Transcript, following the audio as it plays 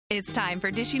It's time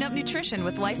for Dishing Up Nutrition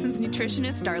with licensed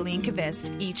nutritionist Darlene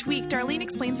Kvist. Each week, Darlene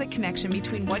explains the connection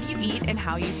between what you eat and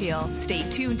how you feel. Stay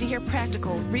tuned to hear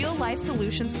practical, real-life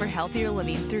solutions for healthier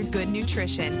living through good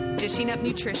nutrition. Dishing Up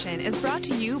Nutrition is brought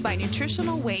to you by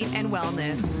Nutritional Weight and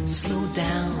Wellness. Slow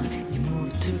down, you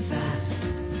move too fast.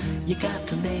 You got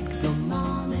to make the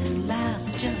morning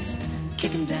last. Just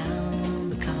kicking down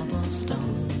the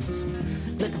cobblestones,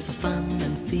 looking for fun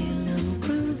and feeling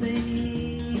groovy.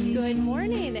 Good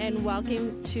morning and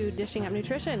welcome to Dishing Up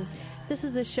Nutrition. This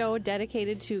is a show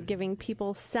dedicated to giving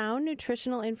people sound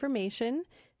nutritional information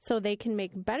so they can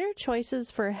make better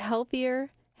choices for healthier,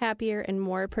 happier, and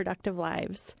more productive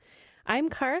lives. I'm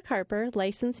Cara Carper,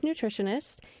 licensed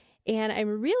nutritionist, and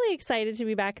I'm really excited to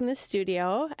be back in the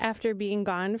studio after being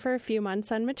gone for a few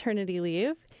months on maternity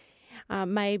leave.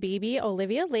 My baby,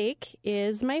 Olivia Lake,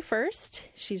 is my first.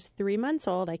 She's 3 months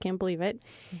old. I can't believe it.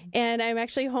 And I'm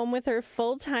actually home with her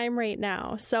full time right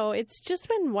now. So it's just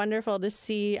been wonderful to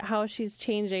see how she's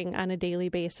changing on a daily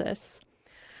basis.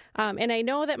 And I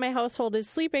know that my household is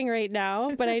sleeping right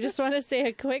now, but I just want to say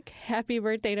a quick happy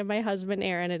birthday to my husband,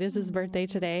 Aaron. It is his birthday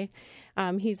today.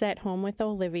 He's at home with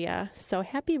Olivia. So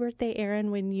happy birthday, Aaron,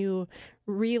 when you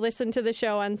re-listen to the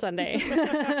show on Sunday.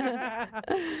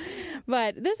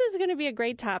 But this is going to be a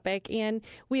great topic, and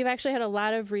we've actually had a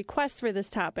lot of requests for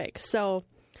this topic. So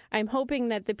I'm hoping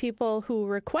that the people who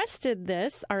requested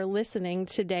this are listening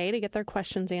today to get their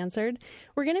questions answered.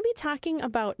 We're going to be talking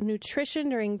about nutrition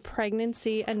during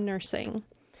pregnancy and nursing.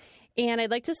 And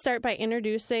I'd like to start by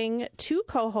introducing two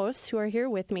co-hosts who are here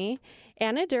with me.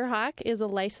 Anna Durhawk is a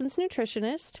licensed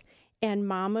nutritionist and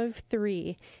mom of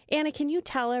 3. Anna, can you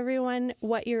tell everyone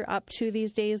what you're up to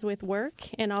these days with work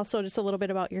and also just a little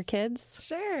bit about your kids?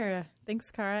 Sure.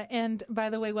 Thanks, Cara. And by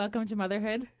the way, welcome to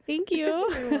motherhood. Thank you.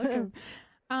 You're welcome.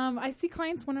 I see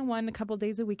clients one-on-one a couple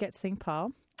days a week at St.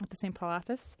 Paul, at the St. Paul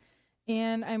office.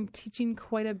 And I'm teaching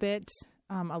quite a bit,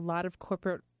 a lot of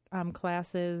corporate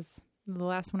classes. The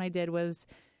last one I did was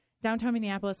downtown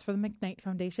Minneapolis for the McKnight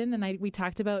Foundation. And we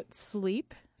talked about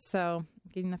sleep. So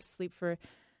getting enough sleep for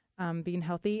being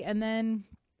healthy. And then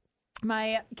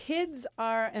my kids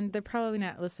are, and they're probably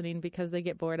not listening because they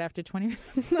get bored after 20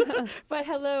 minutes. But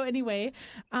hello anyway.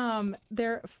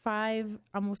 They're 5,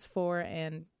 almost 4,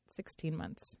 and 16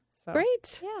 months. So,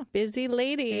 great. Yeah. Busy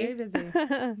lady. Very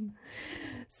busy.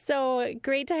 So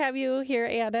great to have you here,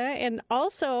 Anna. And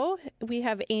also we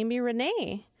have Amy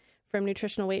Renee from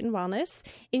Nutritional Weight and Wellness.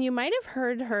 And you might have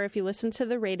heard her if you listened to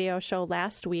the radio show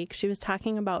last week. She was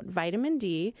talking about vitamin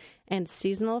D and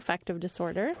seasonal affective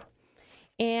disorder.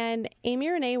 And Amy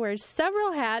Renee wears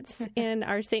several hats in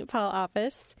our St. Paul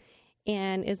office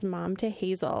and is mom to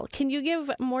Hazel. Can you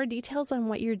give more details on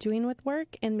what you're doing with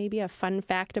work and maybe a fun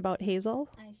fact about Hazel?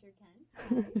 I sure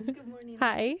can. Good morning.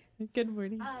 Hi. Good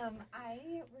morning.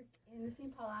 I work in the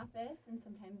St. Paul office and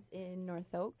sometimes in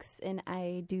North Oaks, and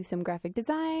I do some graphic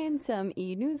design, some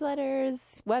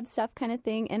e-newsletters, web stuff kind of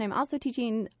thing, and I'm also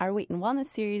teaching our Weight and Wellness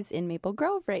series in Maple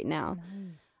Grove right now.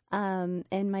 Nice.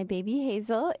 And my baby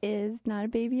Hazel is not a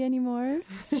baby anymore.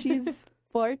 She's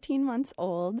 14 months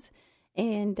old.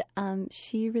 And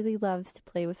she really loves to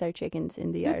play with our chickens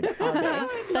in the yard all day.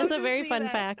 That's a very fun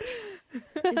fact.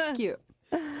 It's cute.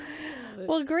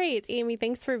 Well, great, Amy.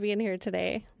 Thanks for being here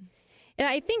today. And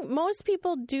I think most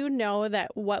people do know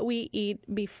that what we eat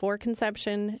before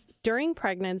conception, during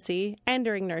pregnancy, and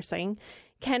during nursing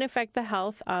can affect the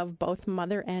health of both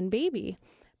mother and baby.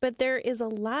 But there's a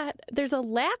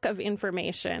lack of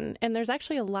information, and there's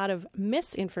actually a lot of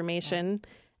misinformation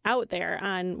out there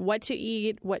on what to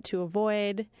eat, what to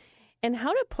avoid, and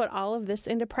how to put all of this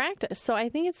into practice. So I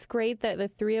think it's great that the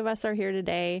 3 of us are here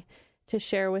today to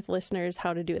share with listeners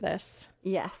how to do this.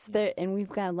 Yes, and we've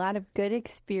got a lot of good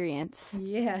experience.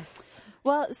 Yes.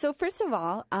 Well, so first of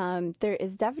all, there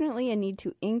is definitely a need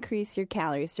to increase your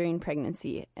calories during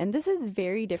pregnancy. And this is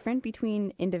very different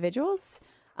between individuals.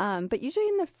 But usually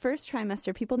in the first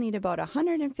trimester, people need about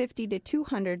 150 to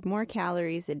 200 more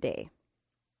calories a day.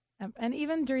 And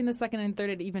even during the second and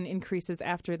third, it even increases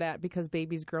after that because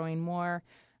baby's growing more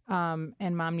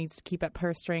and mom needs to keep up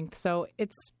her strength. So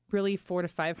it's really 400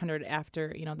 to 500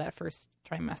 after, that first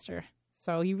trimester.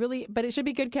 So but it should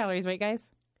be good calories, right, guys?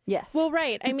 Yes. Well,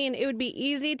 right. I mean, it would be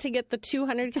easy to get the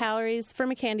 200 calories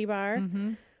from a candy bar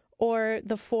or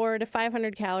the 400 to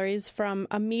 500 calories from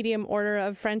a medium order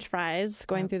of French fries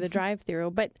going through the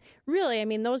drive-thru. But really, I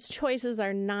mean, those choices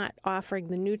are not offering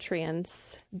the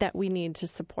nutrients that we need to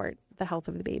support the health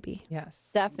of the baby. Yes.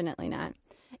 Definitely not.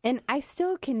 And I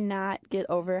still cannot get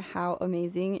over how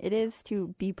amazing it is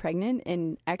to be pregnant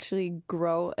and actually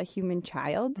grow a human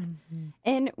child.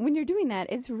 And when you're doing that,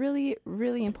 it's really,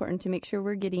 really important to make sure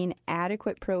we're getting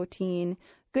adequate protein,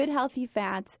 good healthy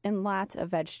fats, and lots of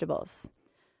vegetables.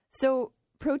 So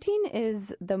protein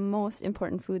is the most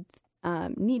important food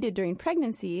needed during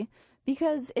pregnancy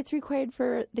because it's required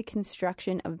for the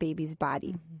construction of baby's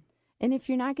body. And if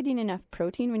you're not getting enough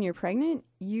protein when you're pregnant,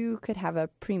 you could have a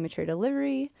premature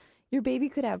delivery, your baby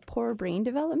could have poor brain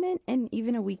development, and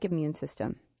even a weak immune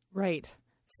system. Right.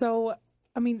 So,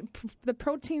 I mean, the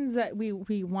proteins that we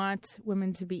want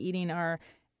women to be eating are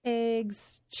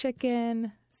eggs,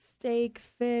 chicken, steak,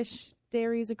 fish,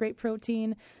 dairy is a great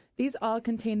protein. These all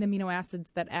contain the amino acids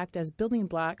that act as building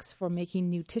blocks for making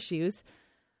new tissues.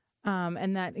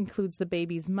 And that includes the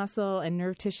baby's muscle and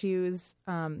nerve tissues.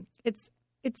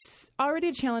 It's already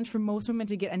a challenge for most women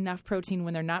to get enough protein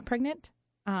when they're not pregnant.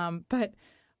 But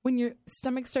when your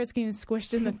stomach starts getting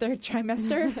squished in the third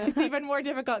trimester, it's even more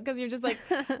difficult because you're just like,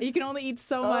 you can only eat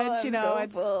so much, you know.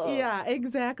 I'm so full. Yeah,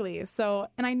 exactly. So,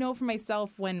 and I know for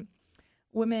myself, when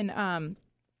women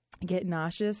get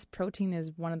nauseous, protein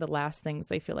is one of the last things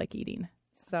they feel like eating.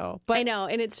 So, but I know,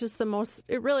 and it's just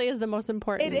it really is the most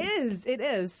important. It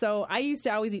is. So I used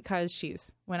to always eat cottage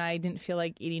cheese when I didn't feel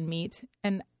like eating meat.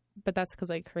 But that's because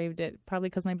I craved it, probably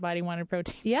because my body wanted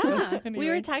protein. Yeah. Anyway. We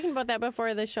were talking about that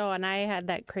before the show, and I had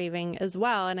that craving as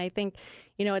well. And I think,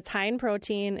 it's high in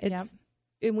protein.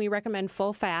 And we recommend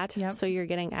full fat, so you're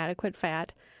getting adequate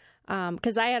fat.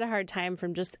 Because I had a hard time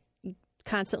from just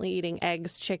constantly eating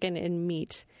eggs, chicken, and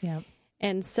meat. Yeah.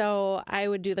 And so I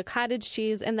would do the cottage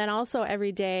cheese, and then also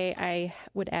every day I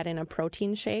would add in a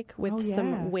protein shake with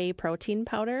some whey protein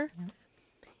powder. Yeah.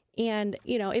 And,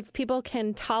 if people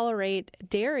can tolerate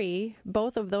dairy,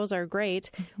 both of those are great.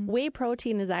 Whey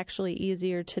protein is actually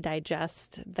easier to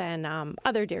digest than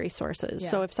other dairy sources.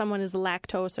 So if someone is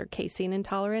lactose or casein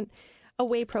intolerant, a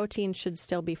whey protein should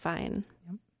still be fine.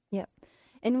 Yep.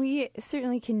 And we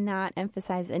certainly cannot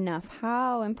emphasize enough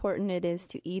how important it is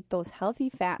to eat those healthy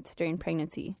fats during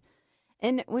pregnancy.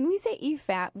 And when we say eat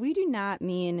fat, we do not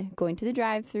mean going to the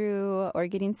drive-thru or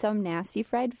getting some nasty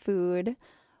fried food.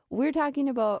 We're talking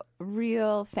about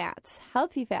real fats,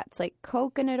 healthy fats like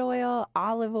coconut oil,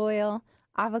 olive oil,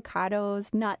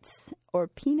 avocados, nuts, or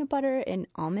peanut butter and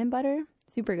almond butter.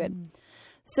 Super good.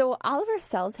 So all of our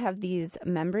cells have these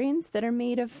membranes that are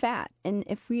made of fat. And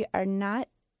if we are not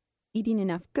eating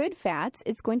enough good fats,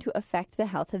 it's going to affect the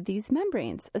health of these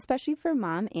membranes, especially for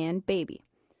mom and baby.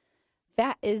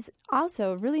 Fat is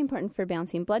also really important for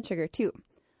balancing blood sugar too.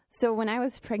 So when I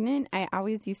was pregnant, I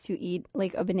always used to eat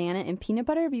like a banana and peanut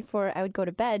butter before I would go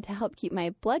to bed to help keep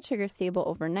my blood sugar stable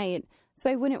overnight so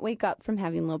I wouldn't wake up from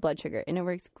having low blood sugar. And it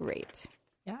works great.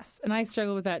 Yes. And I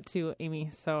struggle with that too,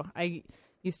 Amy. So I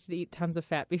used to eat tons of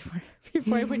fat before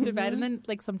I went to bed, and then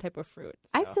like some type of fruit.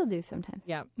 So. I still do sometimes.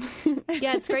 Yeah.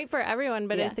 Yeah, it's great for everyone,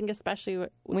 but I think especially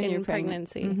when you're in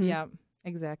pregnancy. Yeah,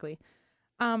 exactly.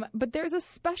 But there's a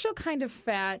special kind of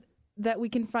fat that we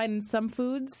can find in some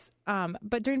foods.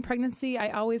 But during pregnancy, I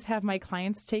always have my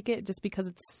clients take it just because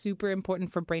it's super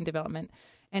important for brain development.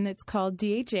 And it's called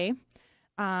DHA.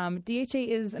 DHA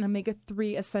is an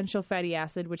omega-3 essential fatty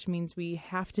acid, which means we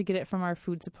have to get it from our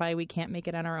food supply. We can't make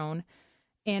it on our own.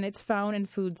 And it's found in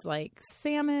foods like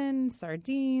salmon,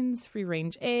 sardines,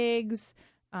 free-range eggs.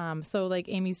 So like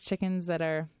Amy's chickens that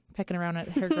are pecking around at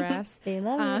her grass. They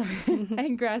love it.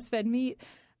 And grass-fed meat.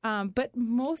 But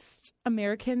most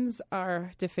Americans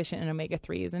are deficient in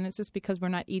omega-3s, and it's just because we're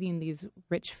not eating these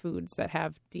rich foods that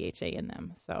have DHA in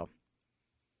them.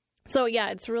 So yeah,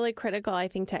 it's really critical, I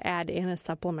think, to add in a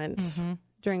supplement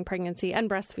during pregnancy and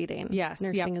breastfeeding. Yes,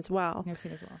 nursing as well.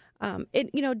 Nursing as well.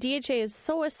 DHA is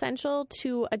so essential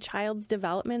to a child's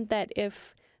development that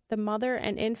if the mother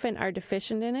and infant are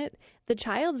deficient in it, the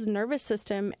child's nervous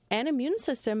system and immune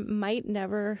system might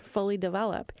never fully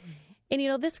develop.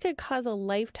 And, this could cause a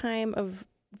lifetime of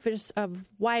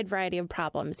wide variety of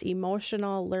problems,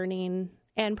 emotional, learning,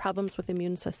 and problems with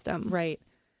immune system. Right.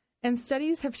 And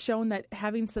studies have shown that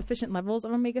having sufficient levels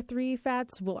of omega-3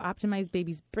 fats will optimize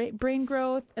baby's brain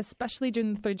growth, especially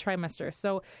during the third trimester.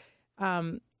 So,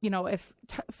 if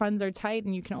funds are tight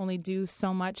and you can only do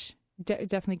so much,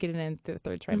 definitely get it in the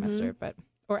third trimester,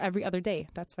 or every other day.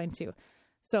 That's fine too.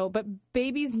 So, but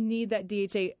babies need that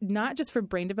DHA not just for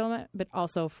brain development, but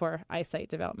also for eyesight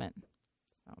development.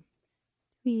 So.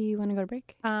 We want to go to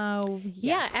break? Yes.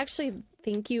 Yeah, actually,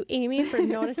 thank you, Amy, for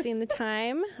noticing the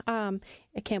time. I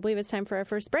can't believe it's time for our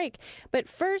first break. But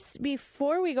first,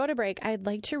 before we go to break, I'd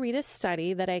like to read a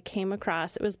study that I came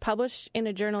across. It was published in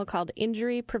a journal called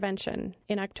Injury Prevention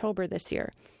in October this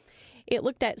year. it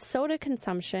looked at soda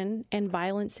consumption and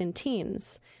violence in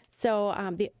teens. So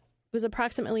it was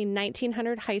approximately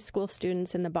 1,900 high school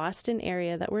students in the Boston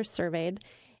area that were surveyed.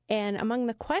 And among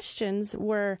the questions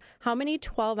were how many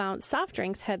 12-ounce soft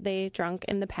drinks had they drunk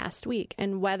in the past week,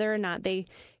 and whether or not they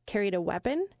carried a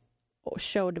weapon, or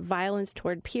showed violence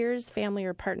toward peers, family,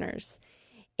 or partners.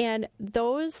 And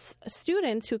those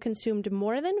students who consumed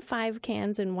more than 5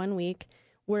 cans in 1 week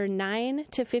were 9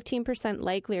 to 15%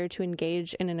 likelier to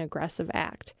engage in an aggressive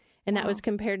act. And that was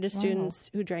compared to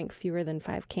students who drank fewer than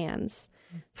 5 cans.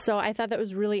 So I thought that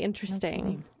was really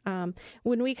interesting.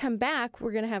 When we come back,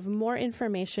 we're going to have more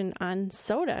information on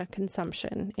soda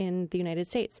consumption in the United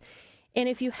States. And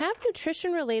if you have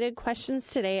nutrition-related questions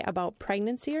today about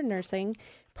pregnancy or nursing,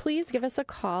 please give us a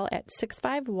call at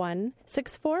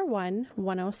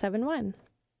 651-641-1071.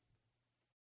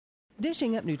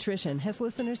 Dishing Up Nutrition has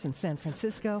listeners in San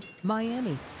Francisco,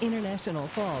 Miami, International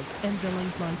Falls, and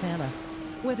Billings, Montana.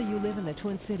 Whether you live in the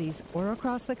Twin Cities or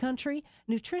across the country,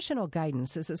 nutritional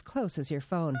guidance is as close as your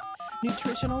phone.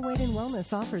 Nutritional Weight and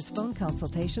Wellness offers phone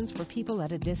consultations for people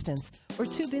at a distance or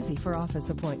too busy for office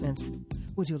appointments.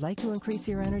 Would you like to increase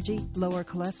your energy, lower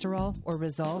cholesterol, or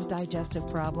resolve digestive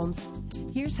problems?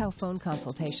 Here's how phone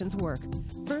consultations work.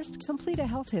 First, complete a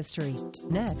health history.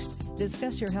 Next,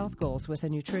 discuss your health goals with a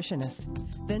nutritionist.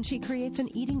 Then she creates an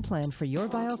eating plan for your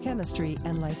biochemistry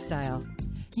and lifestyle.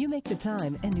 You make the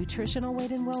time, and Nutritional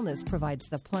Weight and Wellness provides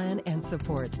the plan and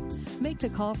support. Make the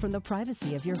call from the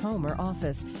privacy of your home or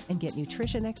office and get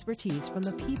nutrition expertise from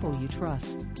the people you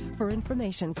trust. For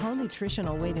information, call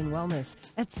Nutritional Weight and Wellness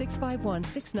at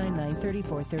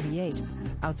 651-699-3438.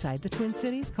 Outside the Twin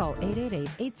Cities, call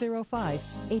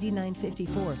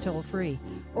 888-805-8954 toll-free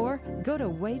or go to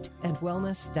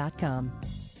weightandwellness.com.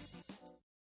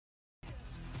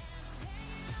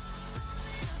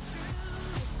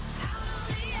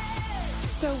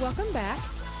 So welcome back.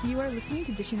 You are listening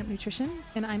to Dishing Up Nutrition,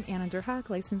 and I'm Anna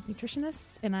Durhak, licensed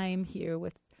nutritionist, and I am here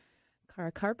with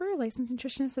Cara Carper, licensed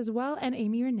nutritionist as well, and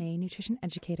Amy Renee, nutrition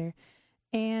educator.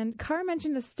 And Cara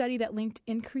mentioned a study that linked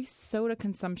increased soda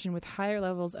consumption with higher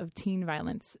levels of teen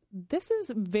violence. This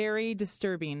is very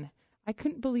disturbing. I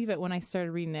couldn't believe it when I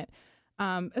started reading it,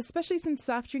 especially since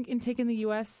soft drink intake in the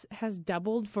U.S. has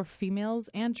doubled for females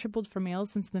and tripled for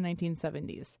males since the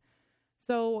 1970s.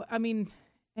 So, I mean...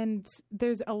 And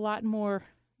there's a lot more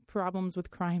problems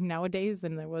with crime nowadays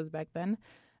than there was back then.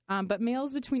 But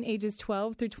males between ages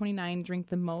 12 through 29 drink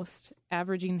the most,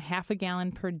 averaging half a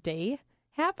gallon per day.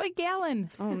 Half a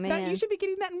gallon! Oh, man. You should be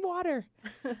getting that in water.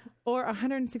 Or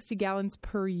 160 gallons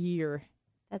per year.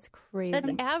 That's crazy.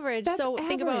 That's average. That's so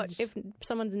think about average. if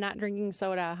someone's not drinking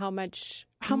soda, how much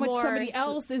More somebody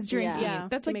else is drinking. Yeah.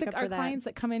 That's to like make up our for that. clients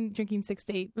that come in drinking 6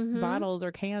 to 8 bottles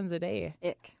or cans a day.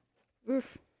 Ick.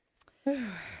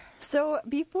 So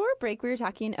before break, we were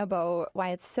talking about why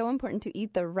it's so important to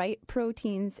eat the right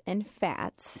proteins and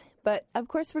fats. But of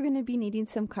course, we're going to be needing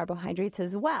some carbohydrates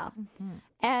as well.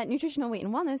 At Nutritional Weight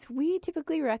and Wellness, we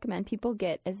typically recommend people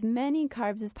get as many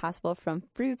carbs as possible from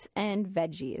fruits and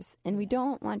veggies. And we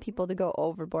don't want people to go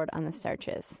overboard on the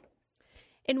starches.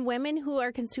 And women who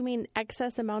are consuming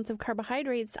excess amounts of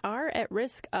carbohydrates are at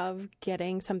risk of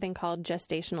getting something called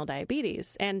gestational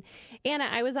diabetes. And Anna,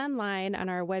 I was online on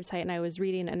our website and I was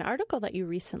reading an article that you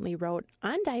recently wrote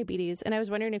on diabetes. And I was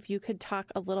wondering if you could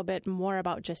talk a little bit more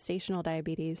about gestational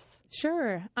diabetes.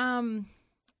 Sure.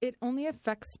 It only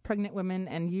affects pregnant women,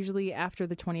 and usually after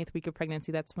the 20th week of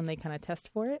pregnancy, that's when they kind of test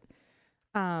for it.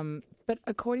 But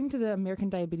according to the American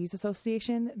Diabetes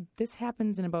Association, this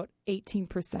happens in about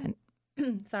 18%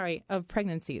 of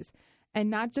pregnancies, and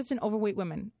not just in overweight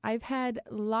women. I've had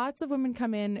lots of women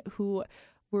come in who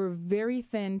were very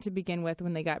thin to begin with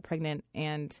when they got pregnant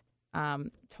and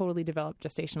totally developed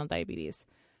gestational diabetes.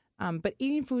 But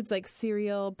eating foods like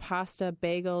cereal, pasta,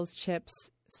 bagels, chips,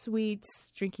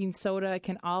 sweets, drinking soda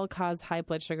can all cause high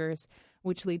blood sugars,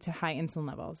 which lead to high insulin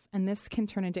levels. And this can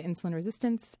turn into insulin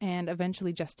resistance and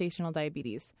eventually gestational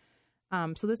diabetes.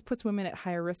 So this puts women at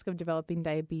higher risk of developing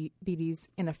diabetes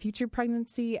in a future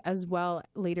pregnancy as well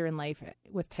later in life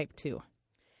with type 2.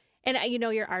 And,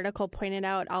 your article pointed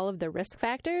out all of the risk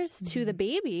factors to the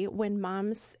baby when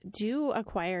moms do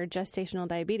acquire gestational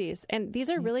diabetes. And these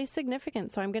are really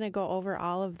significant, so I'm going to go over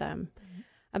all of them.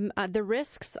 The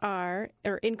risks are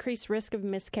increased risk of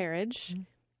miscarriage,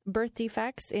 birth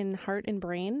defects in heart and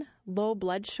brain, low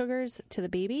blood sugars to the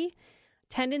baby,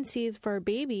 tendencies for a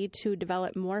baby to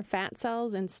develop more fat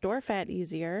cells and store fat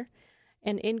easier,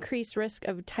 an increased risk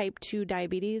of type 2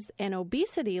 diabetes and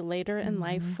obesity later in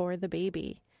life for the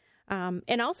baby.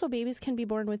 And also babies can be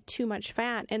born with too much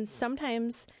fat, and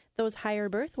sometimes those higher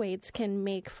birth weights can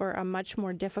make for a much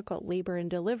more difficult labor and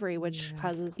delivery, which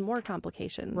causes more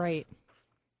complications. Right.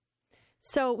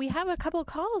 So we have a couple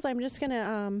calls. I'm just going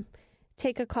to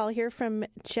take a call here from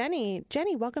Jenny.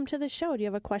 Jenny, welcome to the show. Do you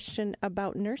have a question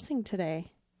about nursing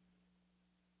today?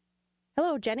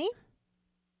 Hello, Jenny?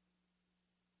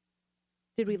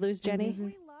 Did we lose Jenny?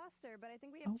 We lost her, but I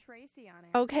think we have Tracy on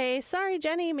it. Okay, sorry,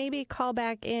 Jenny. Maybe call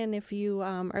back in if you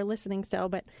are listening still,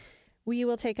 but we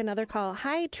will take another call.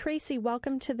 Hi, Tracy.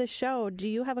 Welcome to the show. Do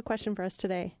you have a question for us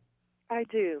today? I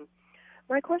do.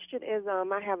 My question is,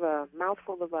 I have a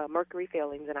mouthful of mercury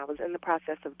fillings, and I was in the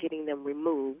process of getting them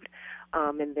removed,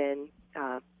 and then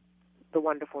the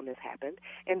wonderfulness happened.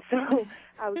 And so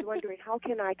I was wondering, how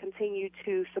can I continue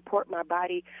to support my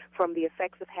body from the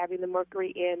effects of having the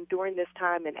mercury in during this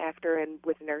time and after and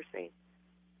with nursing?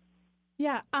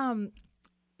 Yeah,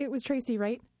 it was Tracy,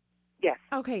 right? Yes.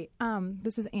 Okay,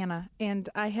 this is Anna, and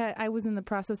I was in the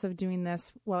process of doing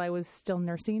this while I was still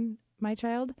nursing my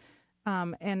child.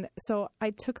 And so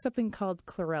I took something called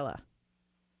chlorella,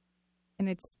 and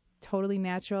it's totally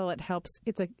natural. It helps.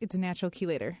 It's a natural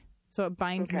chelator. So it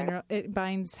binds it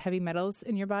binds heavy metals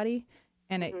in your body,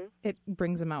 and it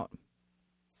brings them out.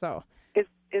 So is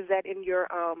that in your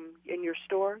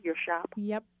store, your shop?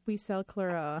 Yep, we sell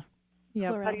chlorella.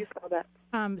 Yep. How do you spell that?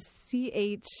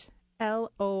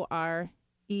 CHLORELLA.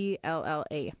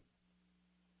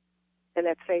 And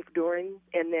that's safe during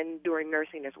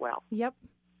nursing as well. Yep.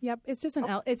 It's just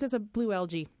it's just a blue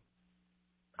algae.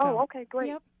 So, okay, great.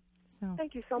 Yep. So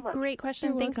thank you so much. Great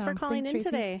question. You're Thanks welcome. for calling in Tracy.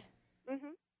 today.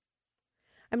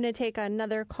 I'm going to take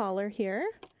another caller here.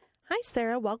 Hi,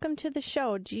 Sarah. Welcome to the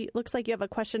show. Looks like you have a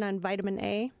question on vitamin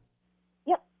A.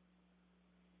 Yep.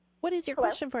 What is your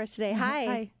question for us today?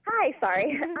 Hi. Hi,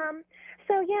 sorry.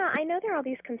 So, I know there are all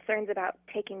these concerns about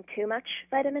taking too much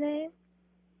vitamin A.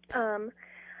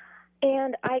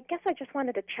 And I guess I just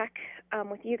wanted to check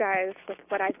with you guys with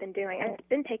what I've been doing. I've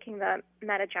been taking the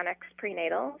Metagenics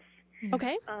prenatals.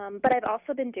 Okay. But I've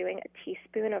also been doing a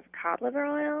teaspoon of cod liver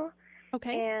oil.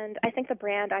 Okay. And I think the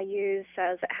brand I use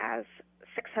says it has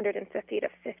 650 to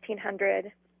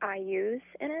 1,500 IUs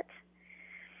in it.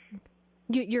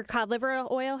 Your cod liver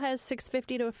oil has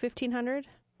 650 to 1,500?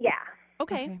 Yeah.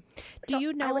 Okay. Do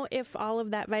you know if all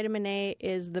of that vitamin A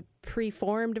is the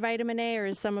preformed vitamin A, or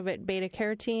is some of it beta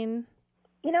carotene?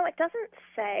 You know, it doesn't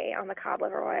say on the cod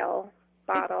liver oil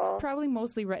bottle. It's probably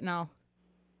mostly retinol.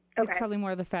 Okay. It's probably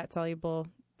more of the fat-soluble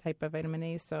type of vitamin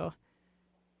A, so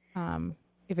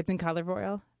if it's in cod liver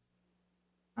oil.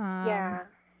 Yeah.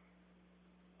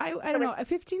 I don't know.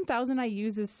 15,000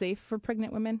 IUs is safe for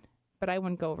pregnant women, but I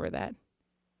wouldn't go over that.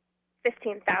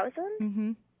 15,000?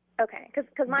 Mm-hmm. Okay,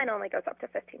 because mine only goes up to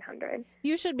 1,500.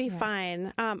 You should be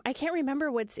fine. I can't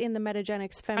remember what's in the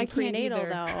Metagenics Femme Prenatal,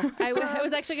 though. I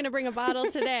was actually going to bring a bottle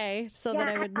today so that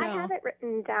I would know. I have it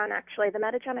written down, actually. The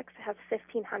Metagenics has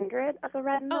 1,500 of the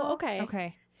retinol. Oh, okay.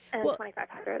 Okay. And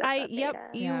 2,500 of the beta.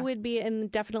 You would be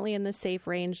definitely in the safe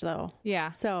range, though.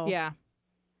 Yeah. So yeah.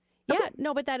 Yeah,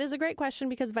 no, but that is a great question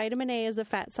because vitamin A is a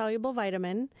fat-soluble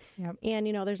vitamin. Yep. And,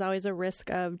 there's always a risk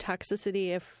of toxicity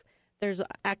if there's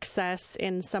excess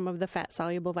in some of the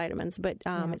fat-soluble vitamins. But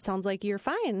it sounds like you're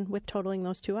fine with totaling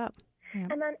those two up. Yeah.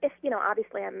 And then if,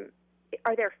 obviously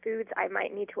are there foods I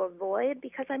might need to avoid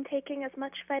because I'm taking as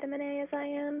much vitamin A as I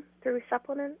am through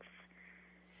supplements?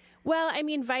 Well,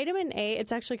 vitamin A,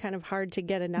 it's actually kind of hard to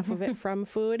get enough of it from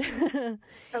food.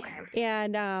 Okay.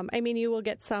 And, you will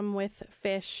get some with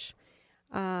fish.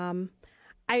 I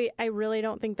really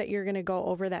don't think that you're going to go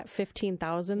over that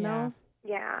 15,000, though.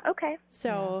 Yeah, okay.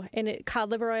 So, cod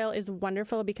liver oil is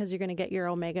wonderful because you're going to get your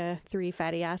omega-3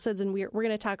 fatty acids, and we're going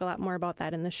to talk a lot more about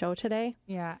that in the show today.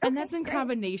 Yeah, and that's in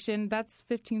combination. That's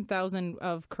 15,000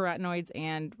 of carotenoids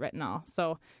and retinol.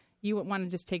 So you wouldn't want to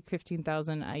just take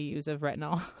 15,000 IUs of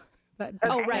retinol. That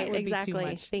would exactly. Be too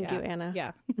much. Thank you, Anna.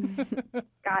 Yeah.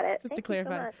 Got it. Just to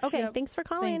clarify. So okay, thanks for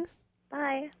calling. Thanks.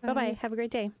 Bye. Bye-bye. Have a great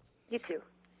day. You too.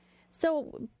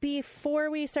 So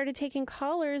before we started taking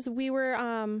callers, we were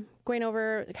going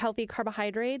over healthy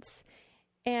carbohydrates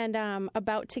and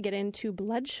about to get into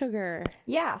blood sugar.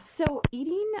 Yeah, so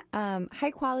eating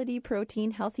high-quality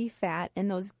protein, healthy fat,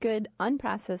 and those good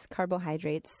unprocessed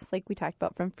carbohydrates, like we talked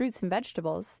about from fruits and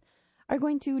vegetables, are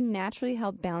going to naturally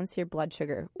help balance your blood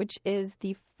sugar, which is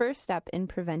the first step in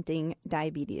preventing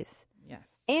diabetes. Yes.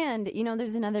 And,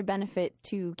 there's another benefit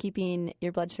to keeping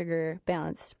your blood sugar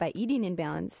balanced by eating in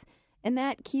balance, and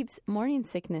that keeps morning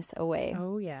sickness away.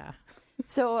 Oh, yeah.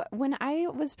 So when I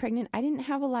was pregnant, I didn't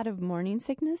have a lot of morning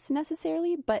sickness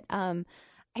necessarily, but I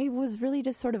was really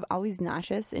just sort of always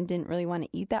nauseous and didn't really want to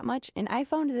eat that much. And I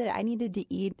found that I needed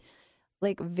to eat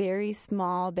like very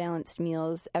small balanced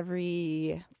meals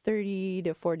every 30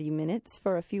 to 40 minutes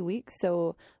for a few weeks.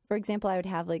 So, for example, I would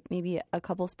have like maybe a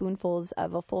couple spoonfuls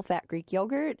of a full-fat Greek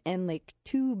yogurt and like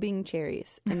 2 Bing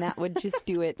cherries, and that would just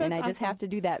do it. And I just have to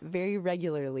do that very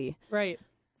regularly. Right.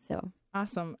 So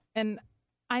awesome. And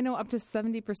I know up to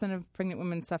 70% of pregnant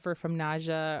women suffer from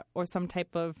nausea or some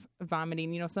type of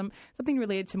vomiting, something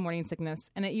related to morning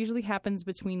sickness. And it usually happens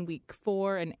between week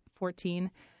 4 and 14.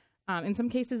 In some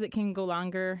cases, it can go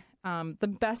longer.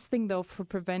 The best thing, though, for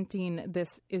preventing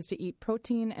this is to eat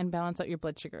protein and balance out your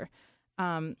blood sugar.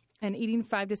 And eating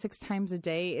 5 to 6 times a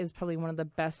day is probably one of the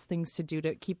best things to do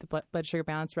to keep the blood sugar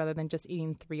balanced rather than just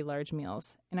eating 3 large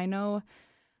meals. And I know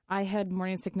I had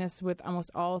morning sickness with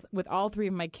all 3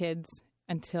 of my kids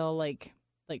until like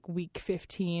week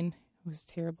 15. It was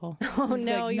terrible. Oh,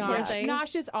 no, you poor thing.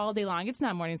 Nauseous all day long. It's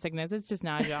not morning sickness. It's just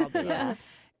nausea all day long.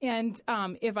 And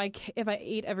if I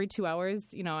ate every 2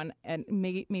 hours, and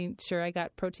made sure I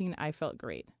got protein, I felt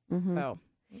great. Mm-hmm. So,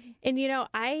 and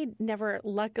I never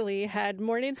luckily had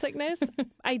morning sickness.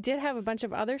 I did have a bunch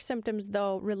of other symptoms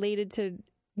though related to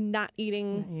not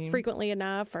eating frequently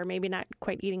enough, or maybe not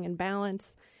quite eating in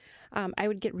balance. I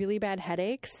would get really bad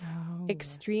headaches,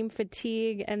 extreme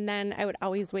fatigue, and then I would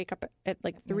always wake up at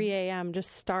like 3 a.m.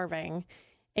 just starving.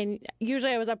 And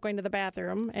usually I was up going to the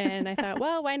bathroom, and I thought,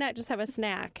 well, why not just have a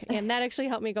snack? And that actually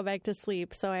helped me go back to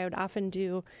sleep. So I would often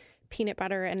do peanut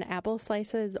butter and apple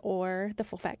slices or the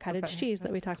full-fat cottage cheese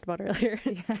that we talked about earlier.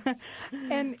 Yeah.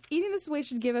 And eating this way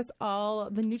should give us all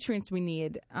the nutrients we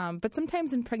need. But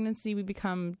sometimes in pregnancy, we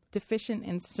become deficient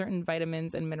in certain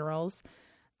vitamins and minerals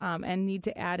and need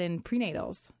to add in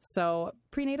prenatals. So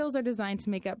prenatals are designed to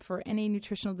make up for any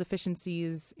nutritional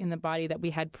deficiencies in the body that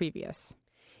we had previous.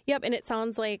 Yep, and it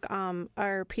sounds like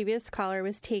our previous caller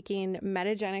was taking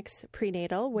Metagenics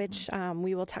prenatal, which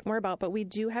we will talk more about, but we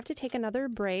do have to take another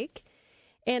break.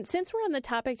 And since we're on the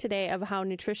topic today of how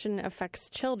nutrition affects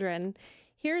children,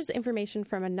 here's information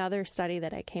from another study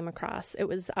that I came across. It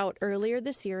was out earlier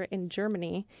this year in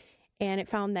Germany, and it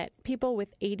found that people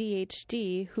with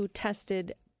ADHD who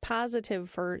tested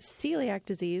positive for celiac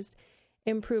disease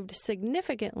improved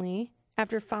significantly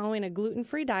after following a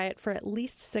gluten-free diet for at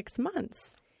least 6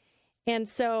 months. And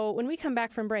so when we come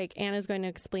back from break, Anna's going to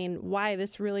explain why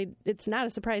it's not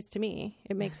a surprise to me.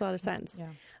 It makes a lot of sense.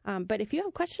 Yeah. But if you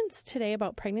have questions today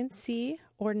about pregnancy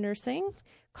or nursing,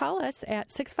 call us at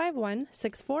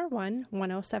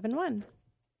 651-641-1071.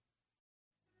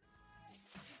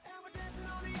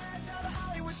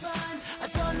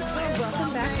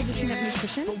 Welcome back to Dishing Up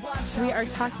Nutrition. We are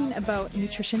talking about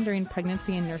nutrition during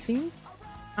pregnancy and nursing.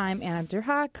 I'm Anna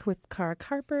Durhak with Cara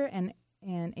Carper and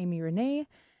Amy Renee.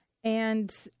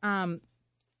 And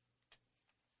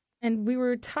we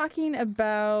were talking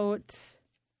about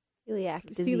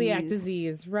celiac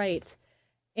disease, right?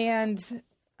 And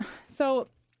so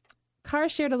Cara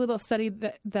shared a little study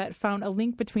that found a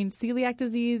link between celiac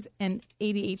disease and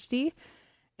ADHD.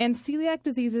 And celiac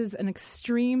disease is an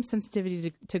extreme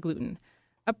sensitivity to gluten,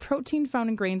 a protein found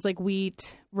in grains like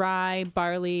wheat, rye,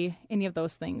 barley, any of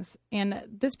those things. And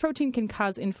this protein can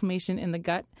cause inflammation in the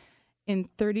gut in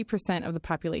 30% of the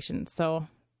population. So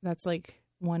that's like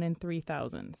 1 in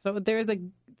 3,000. So there's a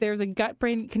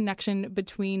gut-brain connection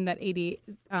between that ADHD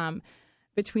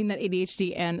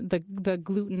and the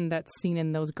gluten that's seen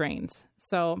in those grains.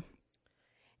 So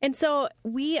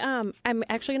we I'm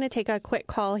actually going to take a quick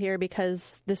call here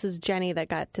because this is Jenny that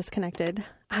got disconnected.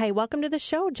 Hi, welcome to the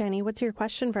show, Jenny. What's your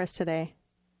question for us today?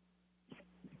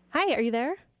 Hi, are you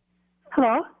there?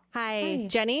 Hello. Hi.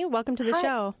 Jenny. Welcome to the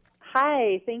show.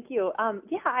 Hi, thank you.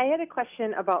 I had a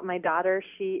question about my daughter.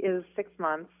 She is 6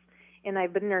 months, and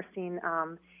I've been nursing,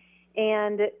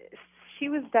 and she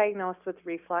was diagnosed with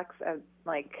reflux at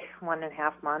like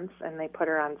 1.5 months, and they put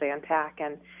her on Zantac.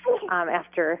 And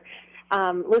after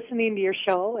listening to your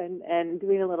show and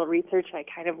doing a little research, I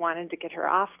kind of wanted to get her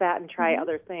off that and try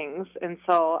other things. And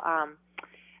so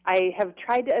I have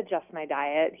tried to adjust my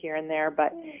diet here and there,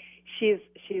 but she's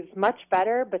much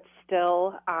better, but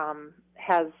still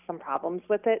has some problems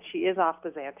with it. She is off the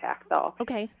Zantac, though.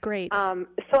 Okay, great. So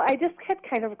I just had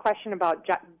kind of a question about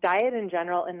diet in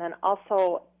general, and then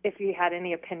also if you had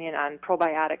any opinion on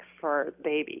probiotics for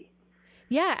baby.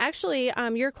 Yeah, actually,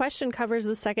 your question covers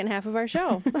the second half of our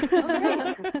show.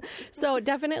 So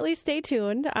definitely stay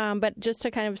tuned. But just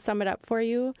to kind of sum it up for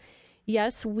you,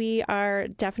 yes, we are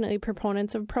definitely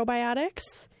proponents of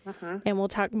probiotics. And we'll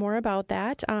talk more about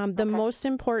that. The most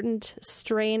important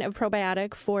strain of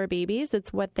probiotic for babies,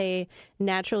 it's what they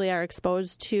naturally are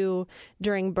exposed to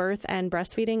during birth and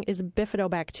breastfeeding, is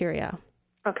bifidobacteria.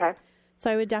 Okay.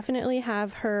 So I would definitely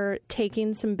have her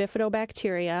taking some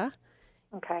bifidobacteria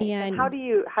Okay. And how do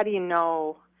you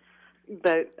know with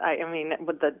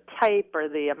the type or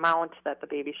the amount that the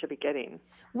baby should be getting?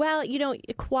 Well,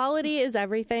 quality is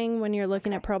everything when you're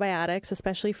looking at probiotics,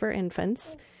 especially for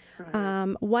infants.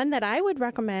 One that I would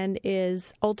recommend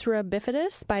is Ultra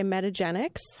Bifidus by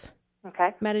Metagenics. Okay.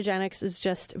 Metagenics is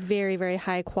just very, very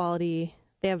high quality.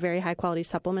 They have very high quality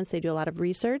supplements. They do a lot of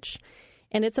research.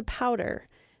 And it's a powder.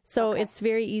 So it's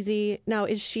very easy. Now,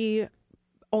 is she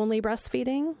only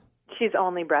breastfeeding? She's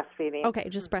only breastfeeding. Okay,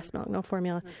 just breast milk, no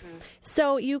formula.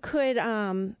 So you could,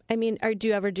 do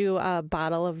you ever do a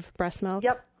bottle of breast milk?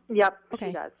 Yep, okay.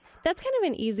 She does. That's kind of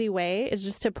an easy way, is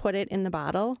just to put it in the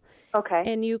bottle. Okay.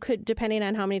 And you could, depending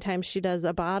on how many times she does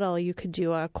a bottle, you could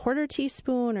do a 1/4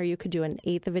 teaspoon, or you could do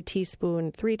 1/8 of a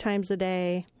teaspoon 3 times a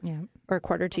day. Yeah. Or a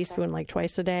 1/4 teaspoon like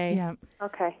twice a day. Yeah.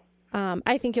 Okay.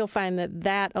 I think you'll find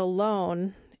that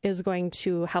alone is going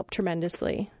to help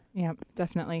tremendously. Yeah,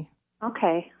 definitely.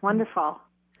 Okay, wonderful.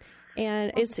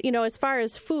 And it's, as far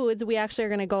as foods, we actually are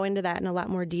going to go into that in a lot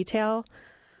more detail.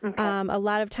 Okay. A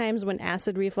lot of times when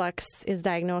acid reflux is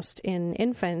diagnosed in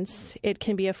infants, it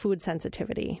can be a food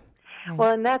sensitivity.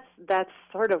 Well, and that's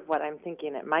sort of what I'm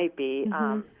thinking it might be.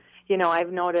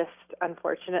 I've noticed,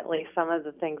 unfortunately, some of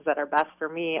the things that are best for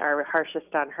me are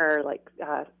harshest on her, like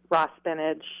raw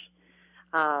spinach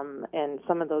and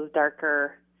some of those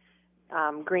darker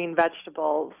green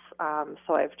vegetables.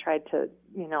 So I've tried to,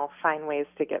 find ways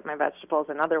to get my vegetables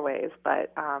in other ways.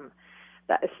 But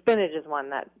that spinach is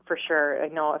one that for sure, I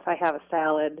know if I have a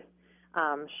salad,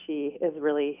 she is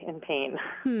really in pain.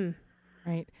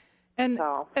 Right.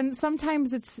 And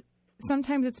sometimes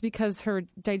it's because her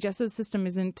digestive system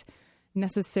isn't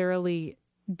necessarily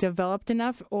developed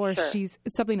enough, or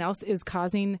something else is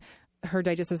causing her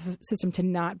digestive system to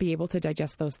not be able to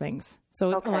digest those things. So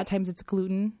a lot of times it's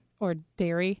gluten or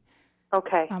dairy.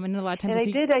 Okay. And a lot of times,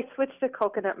 I switched to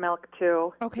coconut milk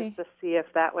too. Okay. Just to see if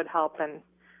that would help, and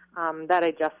that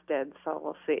I just did. So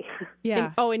we'll see.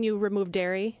 Yeah. And you remove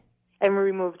dairy? And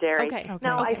remove dairy. Okay.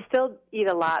 Now, I still eat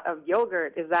a lot of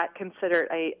yogurt. Is that considered,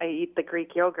 I eat the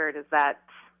Greek yogurt, is that?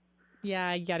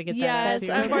 Yeah, you got to get that. Yes,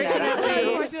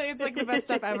 unfortunately, it's like the best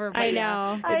stuff ever. I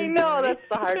know. I know, that's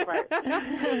the hard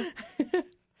part.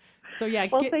 So, yeah.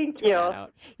 Well, thank you.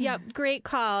 Yep, great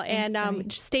call. Thanks,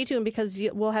 and stay tuned, because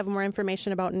we'll have more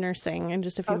information about nursing in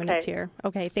just a few minutes here.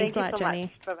 Okay, thanks a lot,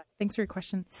 Jenny. Bye-bye. Thanks for your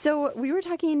question. So we were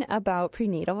talking about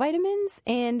prenatal vitamins,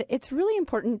 and it's really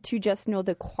important to just know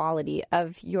the quality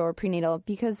of your prenatal,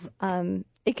 because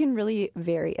it can really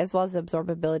vary, as well as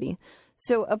absorbability.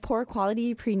 So a poor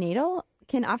quality prenatal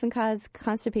can often cause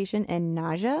constipation and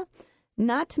nausea,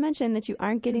 not to mention that you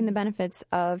aren't getting the benefits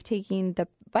of taking the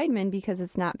vitamin because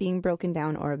it's not being broken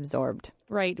down or absorbed.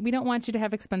 Right. We don't want you to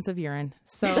have expensive urine.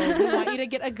 So we want you to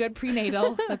get a good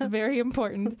prenatal. That's very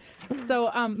important.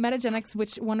 So Metagenics,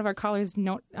 which one of our callers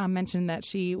mentioned that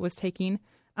she was taking,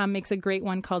 makes a great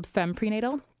one called Fem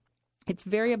Prenatal. It's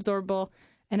very absorbable,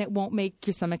 and it won't make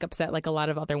your stomach upset like a lot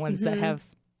of other ones that have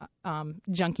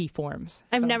junky forms.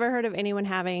 I've never heard of anyone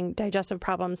having digestive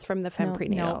problems from the Fem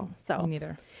Prenatal. No, me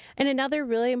neither. And another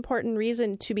really important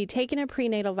reason to be taking a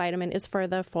prenatal vitamin is for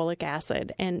the folic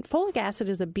acid. And folic acid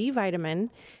is a B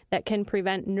vitamin that can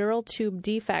prevent neural tube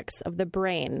defects of the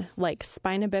brain, like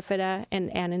spina bifida and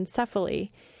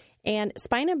anencephaly. And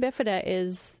spina bifida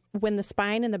is when the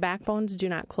spine and the backbones do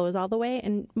not close all the way.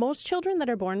 And most children that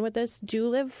are born with this do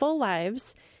live full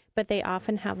lives, but they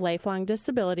often have lifelong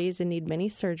disabilities and need many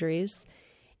surgeries.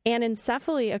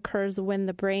 Anencephaly occurs when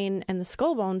the brain and the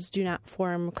skull bones do not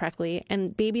form correctly,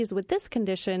 and babies with this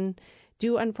condition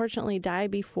do unfortunately die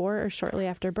before or shortly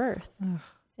after birth.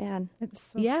 Sad.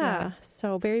 It's so Yeah, sad.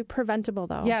 so very preventable,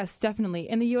 though. Yes, definitely.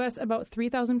 In the U.S., about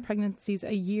 3,000 pregnancies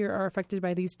a year are affected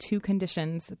by these two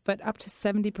conditions, but up to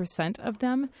 70% of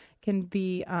them can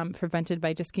be prevented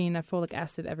by just getting a folic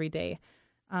acid every day.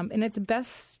 And it's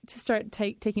best to start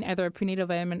taking either a prenatal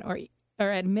vitamin or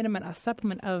at minimum a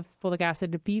supplement of folic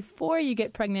acid before you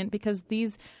get pregnant, because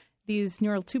these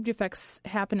neural tube defects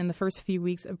happen in the first few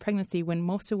weeks of pregnancy when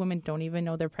most women don't even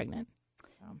know they're pregnant.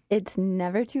 It's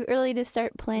never too early to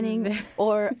start planning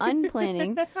or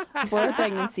unplanning for a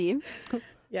pregnancy.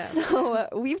 Yeah. So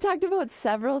we've talked about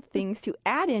several things to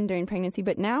add in during pregnancy,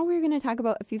 but now we're going to talk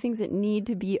about a few things that need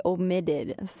to be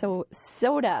omitted. So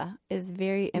soda is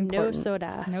very important.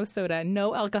 No soda,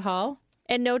 no alcohol,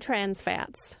 and no trans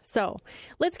fats. So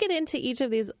let's get into each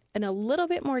of these in a little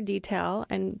bit more detail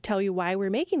and tell you why we're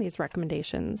making these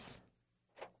recommendations.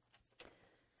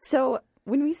 So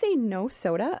when we say no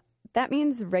soda, that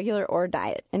means regular or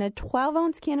diet. And a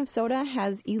 12-ounce can of soda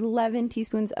has 11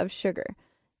 teaspoons of sugar.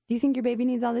 Do you think your baby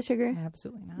needs all the sugar?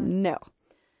 Absolutely not. No.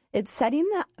 It's setting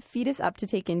the fetus up to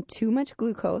take in too much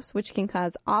glucose, which can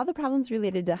cause all the problems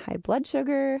related to high blood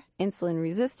sugar, insulin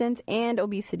resistance, and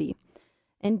obesity.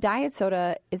 And diet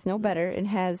soda is no better. It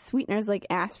has sweeteners like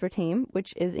aspartame,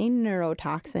 which is a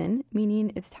neurotoxin,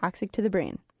 meaning it's toxic to the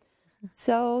brain.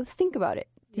 So think about it.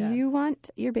 Do you want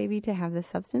your baby to have this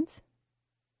substance?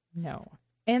 No.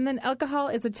 And then alcohol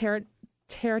is a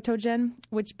teratogen,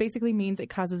 which basically means it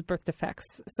causes birth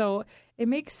defects. So it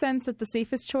makes sense that the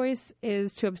safest choice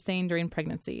is to abstain during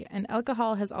pregnancy. And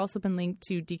alcohol has also been linked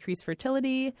to decreased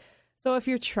fertility. So if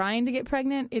you're trying to get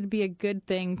pregnant, it'd be a good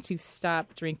thing to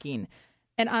stop drinking.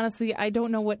 And honestly, I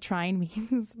don't know what trying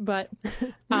means, but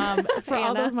for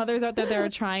all those mothers out there that are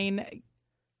trying,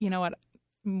 you know what,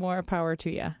 more power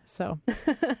to you. So.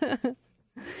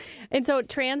 And so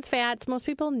trans fats, most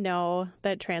people know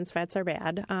that trans fats are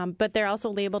bad, but they're also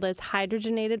labeled as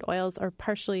hydrogenated oils or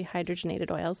partially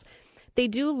hydrogenated oils. They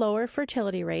do lower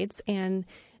fertility rates, and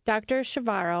Dr.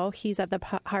 Shavaro, he's at the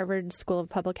Harvard School of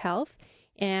Public Health,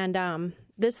 and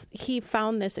he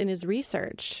found this in his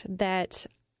research that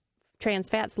trans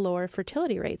fats lower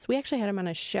fertility rates. We actually had him on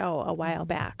a show a while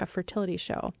back, a fertility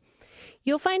show.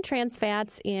 You'll find trans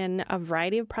fats in a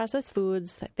variety of processed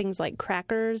foods, things like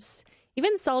crackers,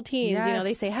 even saltines. Yes. You know,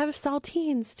 they say have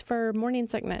saltines for morning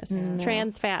sickness.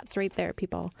 Trans fats right there,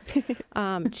 people.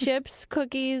 Chips,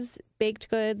 cookies, baked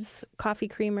goods, coffee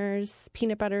creamers,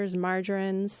 peanut butters,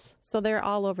 margarines. So they're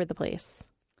all over the place.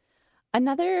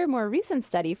 Another more recent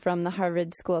study from the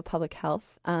Harvard School of Public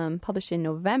Health, published in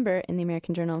November in the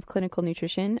American Journal of Clinical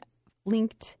Nutrition,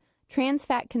 linked trans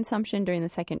fat consumption during the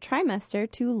second trimester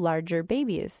to larger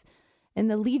babies. And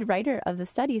the lead writer of the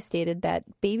study stated that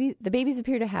the babies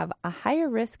appear to have a higher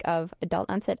risk of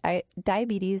adult-onset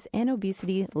diabetes and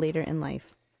obesity later in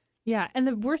life. Yeah, and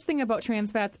the worst thing about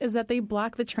trans fats is that they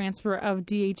block the transfer of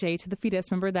DHA to the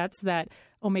fetus. Remember, that's that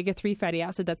omega-3 fatty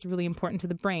acid that's really important to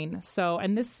the brain. So,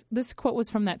 and this quote was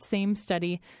from that same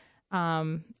study.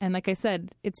 And like I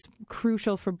said, it's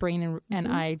crucial for brain and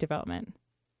eye development.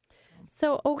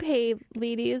 So, okay,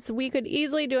 ladies, we could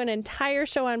easily do an entire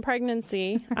show on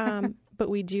pregnancy, but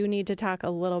we do need to talk a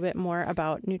little bit more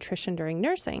about nutrition during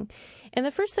nursing. And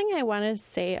the first thing I want to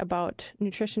say about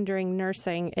nutrition during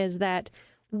nursing is that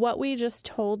what we just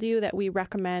told you that we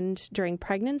recommend during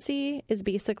pregnancy is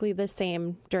basically the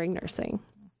same during nursing.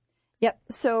 Yep.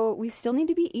 So we still need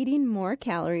to be eating more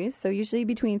calories, so usually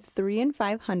between 300 and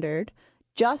 500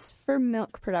 just for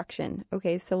milk production.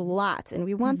 Okay, so lots. And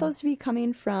we want those to be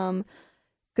coming from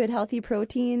good healthy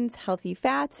proteins, healthy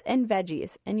fats, and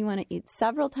veggies. And you want to eat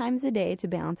several times a day to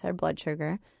balance our blood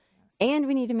sugar. And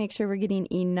we need to make sure we're getting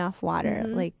enough water.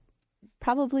 Like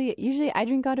usually I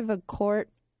drink out of a quart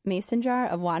mason jar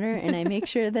of water, and I make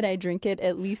sure that I drink it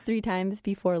at least 3 times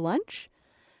before lunch.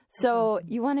 So awesome.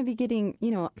 You want to be getting,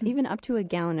 even up to a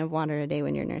gallon of water a day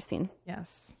when you're nursing.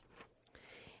 Yes.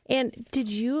 And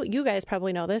you guys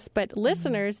probably know this, but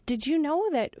listeners, did you know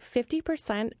that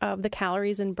 50% of the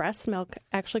calories in breast milk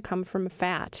actually come from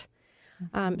fat?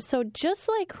 So just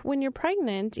like when you're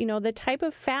pregnant, the type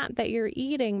of fat that you're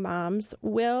eating, moms,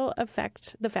 will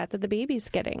affect the fat that the baby's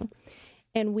getting.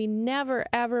 And we never,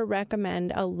 ever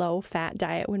recommend a low-fat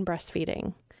diet when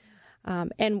breastfeeding.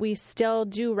 And we still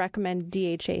do recommend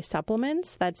DHA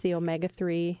supplements. That's the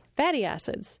omega-3 fatty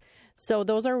acids. So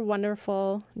those are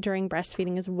wonderful during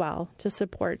breastfeeding as well to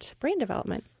support brain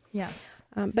development. Yes.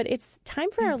 But it's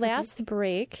time for our last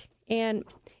break. And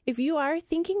if you are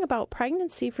thinking about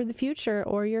pregnancy for the future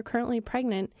or you're currently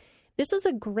pregnant, this is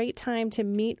a great time to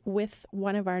meet with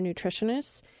one of our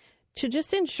nutritionists to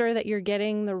just ensure that you're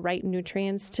getting the right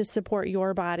nutrients to support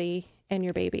your body and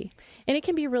your baby. And it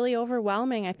can be really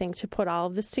overwhelming, I think, to put all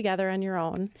of this together on your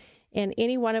own. And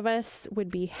any one of us would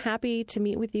be happy to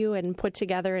meet with you and put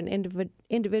together an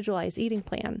individualized eating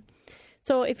plan.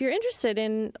 So if you're interested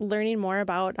in learning more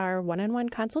about our one-on-one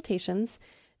consultations,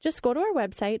 just go to our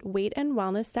website,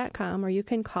 weightandwellness.com, or you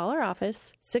can call our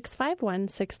office,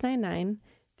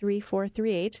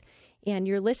 651-699-3438. And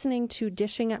you're listening to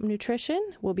Dishing Up Nutrition.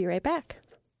 We'll be right back.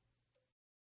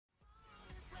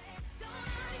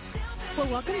 Well,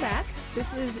 welcome back.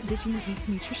 This is Dishing Up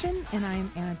Nutrition, and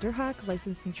I'm Anna Durhak,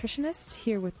 licensed nutritionist,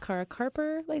 here with Cara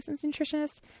Carper, licensed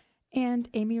nutritionist, and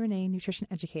Amy Renee, nutrition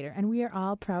educator. And we are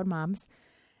all proud moms.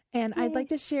 And I'd like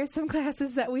to share some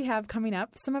classes that we have coming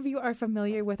up. Some of you are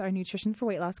familiar with our Nutrition for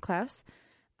Weight Loss class.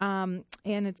 And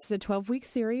it's a 12-week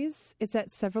series. It's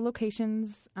at several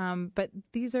locations, but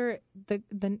these are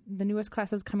the newest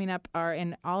classes coming up are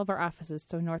in all of our offices.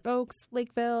 So North Oaks,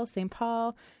 Lakeville, St.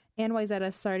 Paul, and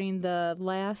Wayzata starting the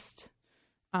last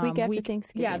week after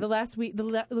Thanksgiving. Yeah, the last week,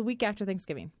 the week after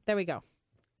Thanksgiving. There we go.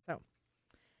 So,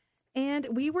 And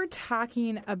we were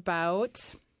talking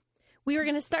about... We were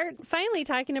going to start finally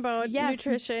talking about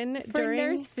nutrition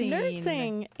during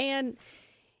nursing. And,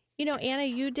 you know, Anna,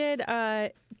 you did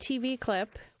a TV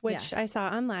clip, which I saw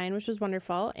online, which was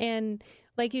wonderful. And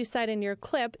like you said in your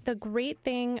clip, the great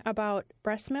thing about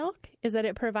breast milk is that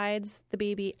it provides the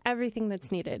baby everything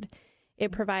that's needed.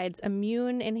 It provides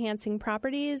immune-enhancing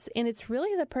properties, and it's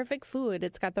really the perfect food.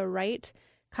 It's got the right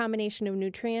combination of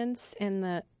nutrients and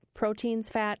the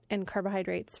proteins, fat, and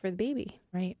carbohydrates for the baby.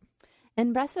 Right.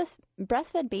 And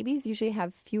breastfed babies usually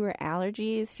have fewer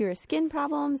allergies, fewer skin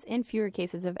problems, and fewer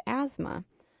cases of asthma.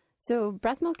 So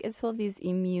breast milk is full of these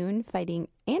immune-fighting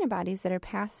antibodies that are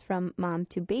passed from mom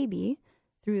to baby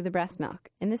through the breast milk.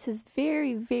 And this is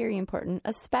very, very important,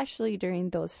 especially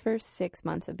during those first 6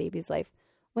 months of baby's life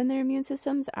when their immune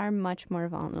systems are much more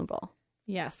vulnerable.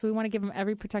 Yes, so we want to give them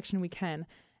every protection we can.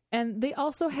 And they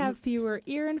also have fewer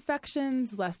ear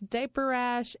infections, less diaper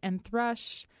rash and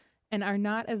thrush, and are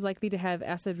not as likely to have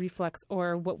acid reflux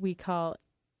or what we call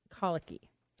colicky.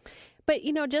 But,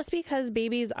 you know, just because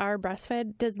babies are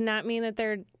breastfed does not mean that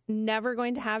they're never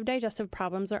going to have digestive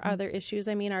problems or other issues.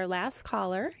 I mean, our last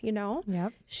caller, you know,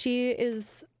 she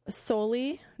is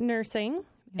solely nursing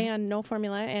and no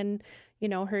formula, and, you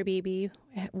know, her baby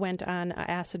went on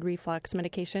acid reflux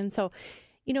medication. So,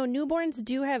 you know, newborns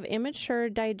do have immature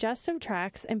digestive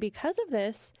tracts, and because of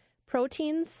this,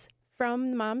 proteins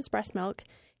from mom's breast milk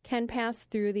can pass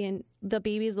through the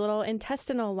baby's little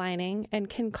intestinal lining and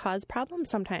can cause problems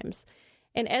sometimes.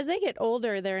 And as they get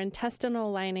older, their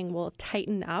intestinal lining will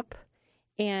tighten up,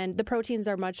 and the proteins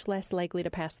are much less likely to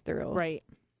pass through. Right.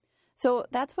 So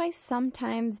that's why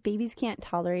sometimes babies can't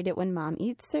tolerate it when mom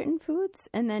eats certain foods,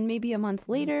 and then maybe a month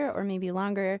later or maybe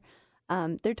longer,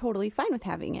 they're totally fine with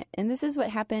having it. And this is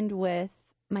what happened with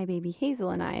my baby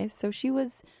Hazel and I. So she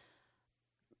was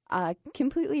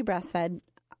completely breastfed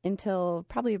until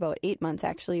probably about 8 months,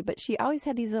 actually. But she always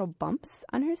had these little bumps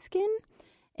on her skin,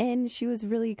 and she was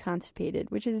really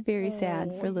constipated, which is very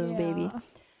sad for a little baby.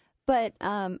 But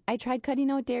I tried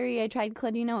cutting out dairy, I tried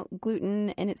cutting out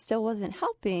gluten, and it still wasn't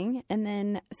helping. And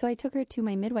then, so I took her to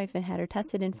my midwife and had her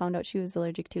tested and found out she was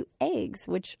allergic to eggs,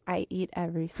 which I eat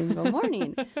every single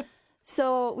morning.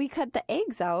 So we cut the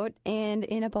eggs out, and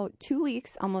in about 2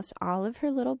 weeks, almost all of her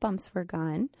little bumps were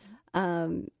gone.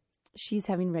 She's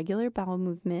having regular bowel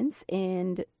movements,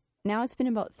 and now it's been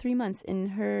about 3 months,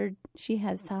 and she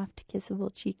has soft,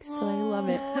 kissable cheeks, so I love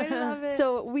it. I love it.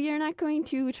 So we are not going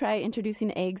to try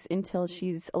introducing eggs until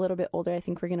she's a little bit older. I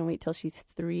think we're going to wait till she's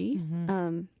 3.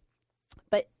 Mm-hmm.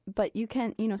 But you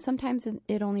can, you know, sometimes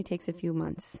it only takes a few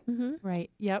months. Mm-hmm. Right.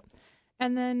 Yep.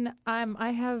 And then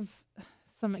I have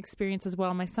some experience as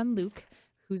well. My son Luke,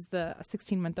 who's the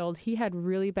 16-month-old, he had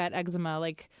really bad eczema,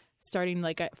 like starting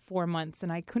like at 4 months,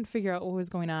 and I couldn't figure out what was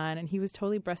going on, and he was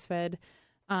totally breastfed.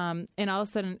 And all of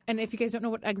a sudden, and if you guys don't know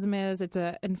what eczema is, it's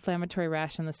an inflammatory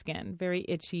rash on the skin, very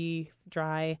itchy,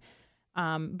 dry.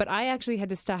 But I actually had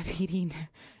to stop eating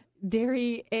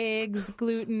dairy, eggs,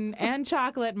 gluten, and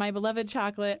chocolate, my beloved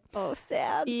chocolate. Oh,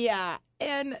 sad. Yeah.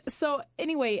 And so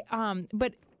anyway,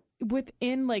 but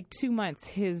within like 2 months,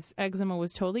 his eczema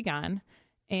was totally gone.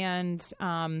 And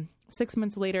 6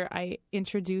 months later, I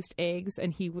introduced eggs,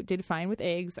 and he did fine with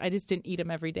eggs. I just didn't eat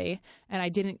them every day, and I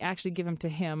didn't actually give them to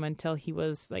him until he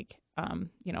was like,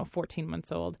 14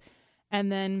 months old.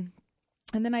 And then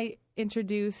I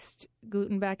introduced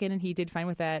gluten back in, and he did fine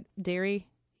with that. Dairy,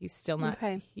 he's still not.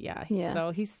 Okay. Yeah.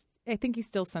 So I think he's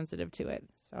still sensitive to it.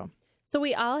 So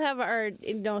we all have our,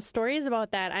 stories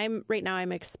about that. I'm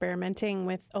experimenting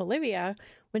with Olivia.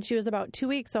 When she was about 2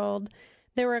 weeks old,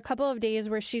 there were a couple of days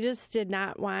where she just did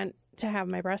not want to have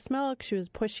my breast milk. She was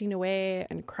pushing away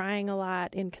and crying a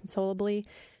lot inconsolably.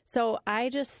 So I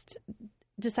just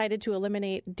decided to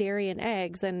eliminate dairy and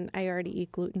eggs, and I already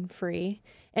eat gluten-free.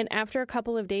 And after a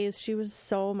couple of days, she was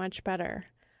so much better.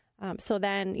 So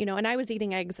then, and I was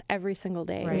eating eggs every single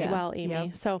day as well, Amy.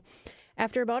 Yep. So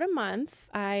after about a month,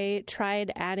 I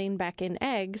tried adding back in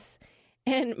eggs.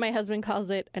 And my husband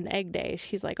calls it an egg day.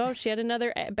 She's like, oh, she had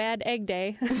another bad egg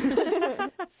day.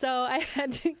 So I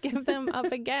had to give them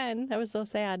up again. That was so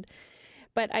sad.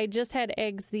 But I just had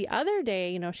eggs the other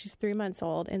day. She's 3 months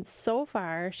old. And so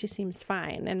far, she seems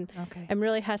fine. And I'm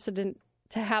really hesitant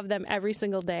to have them every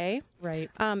single day. Right.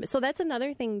 So that's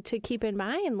another thing to keep in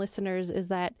mind, listeners, is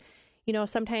that,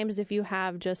 sometimes if you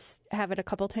have it a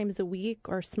couple times a week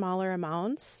or smaller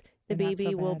amounts, the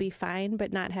baby will be fine,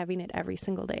 but not having it every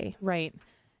single day. Right.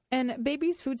 And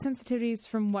babies' food sensitivities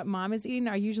from what mom is eating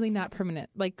are usually not permanent.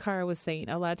 Like Cara was saying,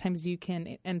 a lot of times you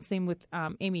can, and same with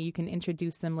Amy, you can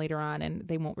introduce them later on and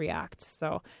they won't react.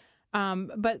 So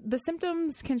But the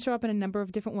symptoms can show up in a number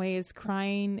of different ways: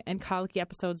 crying and colicky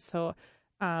episodes. So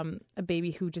a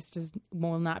baby who just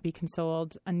will not be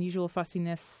consoled, unusual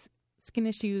fussiness, skin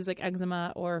issues like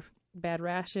eczema or bad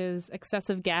rashes,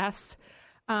 excessive gas.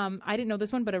 I didn't know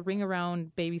this one, but a ring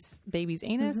around baby's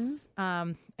anus,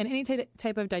 and any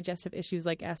type of digestive issues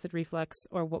like acid reflux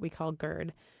or what we call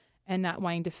GERD, and not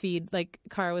wanting to feed. Like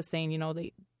Cara was saying,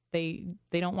 they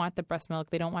don't want the breast milk,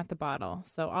 they don't want the bottle.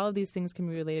 So all of these things can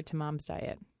be related to mom's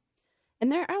diet.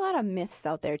 And there are a lot of myths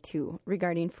out there, too,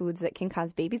 regarding foods that can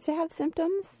cause babies to have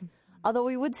symptoms. Although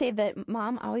we would say that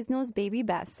mom always knows baby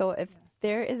best. So if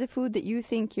there is a food that you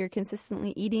think you're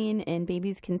consistently eating and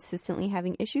baby's consistently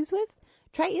having issues with,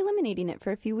 try eliminating it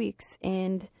for a few weeks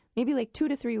and maybe like 2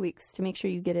 to 3 weeks to make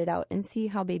sure you get it out and see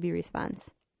how baby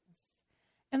responds.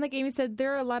 And like Amy said,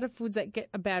 there are a lot of foods that get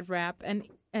a bad rap. And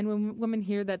when women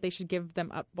hear that they should give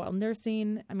them up while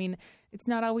nursing, I mean, it's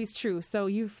not always true. So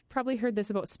you've probably heard this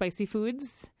about spicy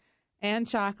foods and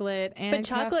chocolate and But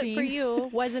chocolate caffeine. for you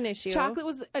was an issue. Chocolate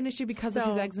was an issue because of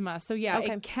his eczema. So yeah,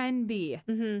 okay. It can be.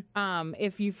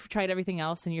 If you've tried everything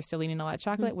else and you're still eating a lot of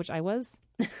chocolate, which I was,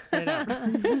 cut it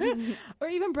out. Or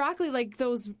even broccoli, like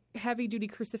those heavy-duty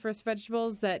cruciferous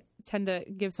vegetables that tend to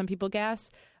give some people gas.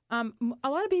 A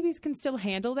lot of babies can still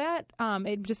handle that.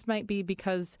 It just might be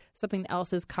because something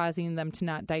else is causing them to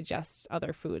not digest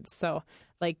other foods, so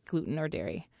like gluten or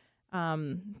dairy.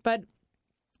 But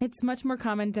it's much more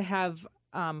common to have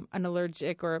an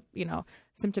allergic or,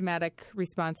 symptomatic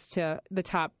response to the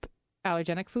top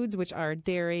allergenic foods, which are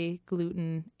dairy,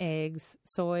 gluten, eggs,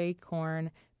 soy,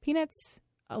 corn, peanuts,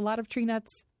 a lot of tree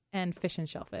nuts, and fish and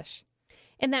shellfish.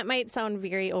 And that might sound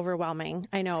very overwhelming,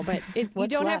 I know, but you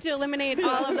don't have to eliminate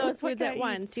all of those foods at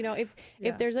once.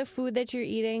 If there's a food that you're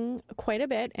eating quite a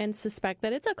bit and suspect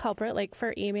that it's a culprit, like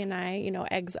for Amy and I,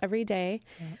 eggs every day,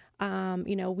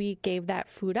 we gave that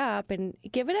food up and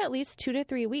give it at least 2 to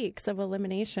 3 weeks of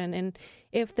elimination. And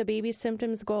if the baby's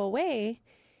symptoms go away,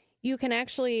 you can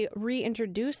actually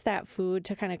reintroduce that food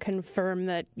to kind of confirm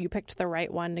that you picked the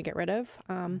right one to get rid of.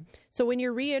 So when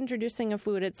you're reintroducing a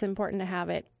food, it's important to have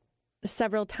it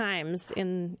several times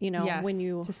in, when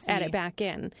you add it back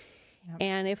in. Yep.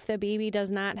 And if the baby does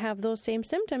not have those same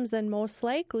symptoms, then most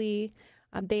likely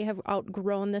they have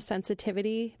outgrown the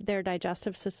sensitivity. Their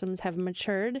digestive systems have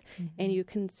matured, and you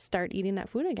can start eating that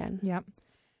food again. Yep.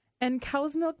 And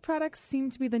cow's milk products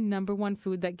seem to be the number one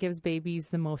food that gives babies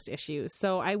the most issues.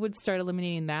 So I would start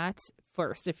eliminating that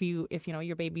first if your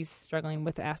baby's struggling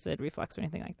with acid reflux or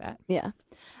anything like that. Yeah.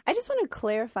 I just want to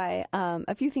clarify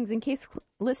a few things in case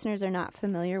listeners are not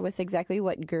familiar with exactly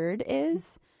what GERD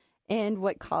is and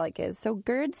what colic is. So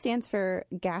GERD stands for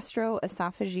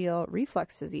gastroesophageal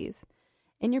reflux disease.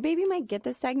 And your baby might get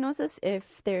this diagnosis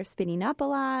if they're spitting up a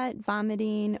lot,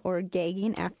 vomiting, or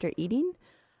gagging after eating.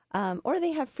 Or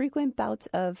they have frequent bouts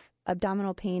of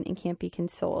abdominal pain and can't be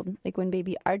consoled, like when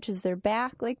baby arches their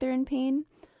back like they're in pain.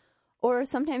 Or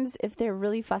sometimes if they're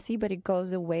really fussy, but it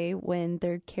goes away when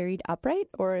they're carried upright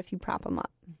or if you prop them up.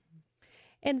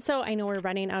 And so I know we're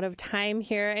running out of time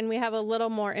here and we have a little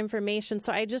more information.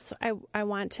 So I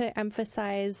want to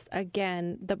emphasize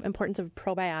again the importance of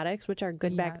probiotics, which are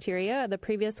good bacteria. The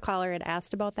previous caller had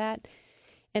asked about that.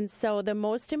 And so the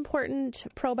most important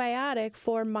probiotic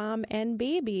for mom and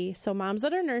baby, so moms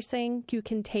that are nursing, you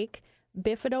can take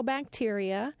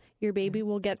bifidobacteria. Your baby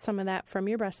will get some of that from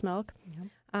your breast milk. Yep.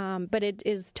 But it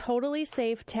is totally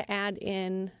safe to add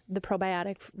in the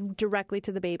probiotic directly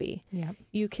to the baby. Yep.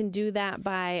 You can do that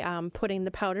by putting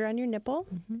the powder on your nipple,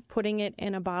 putting it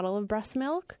in a bottle of breast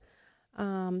milk.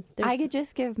 I could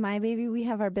just give my baby, we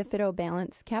have our Bifido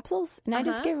Balance capsules, and I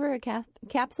just give her a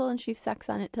capsule and she sucks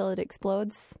on it till it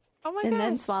explodes and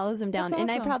then swallows them down. That's awesome.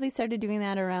 And I probably started doing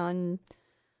that around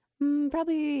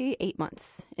probably 8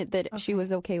 months she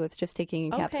was okay with just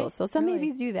taking a capsule. So some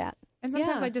babies do that. And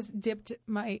sometimes I just dipped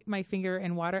my finger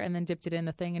in water and then dipped it in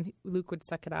the thing, and Luke would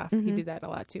suck it off. He did that a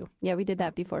lot, too. Yeah, we did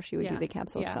that before she would do the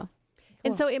capsules. Yeah. So.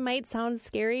 And so it might sound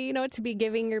scary, to be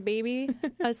giving your baby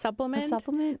a supplement.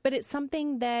 But it's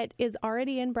something that is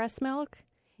already in breast milk,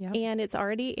 and it's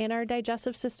already in our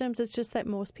digestive systems. It's just that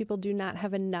most people do not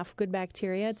have enough good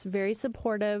bacteria. It's very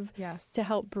supportive to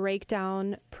help break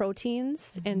down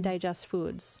proteins and digest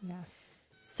foods. Yes.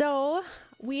 So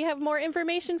we have more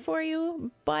information for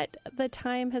you, but the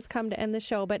time has come to end the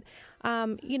show. But,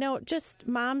 just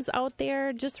moms out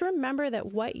there, just remember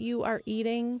that what you are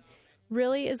eating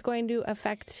really is going to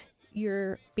affect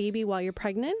your baby while you're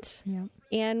pregnant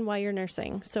and while you're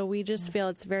nursing. So we just feel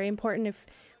it's very important. If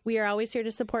we are always here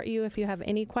to support you. If you have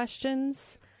any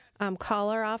questions, call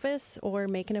our office or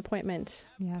make an appointment.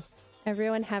 Yes.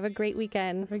 Everyone have a great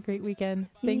weekend. Have a great weekend.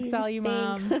 Thanks, all you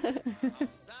moms. The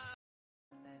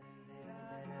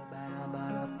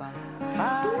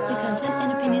content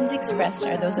and opinions expressed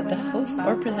are those of the hosts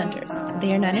or presenters.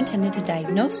 They are not intended to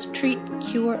diagnose, treat,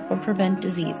 cure, or prevent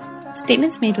disease.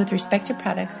 Statements made with respect to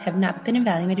products have not been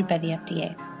evaluated by the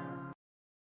FDA.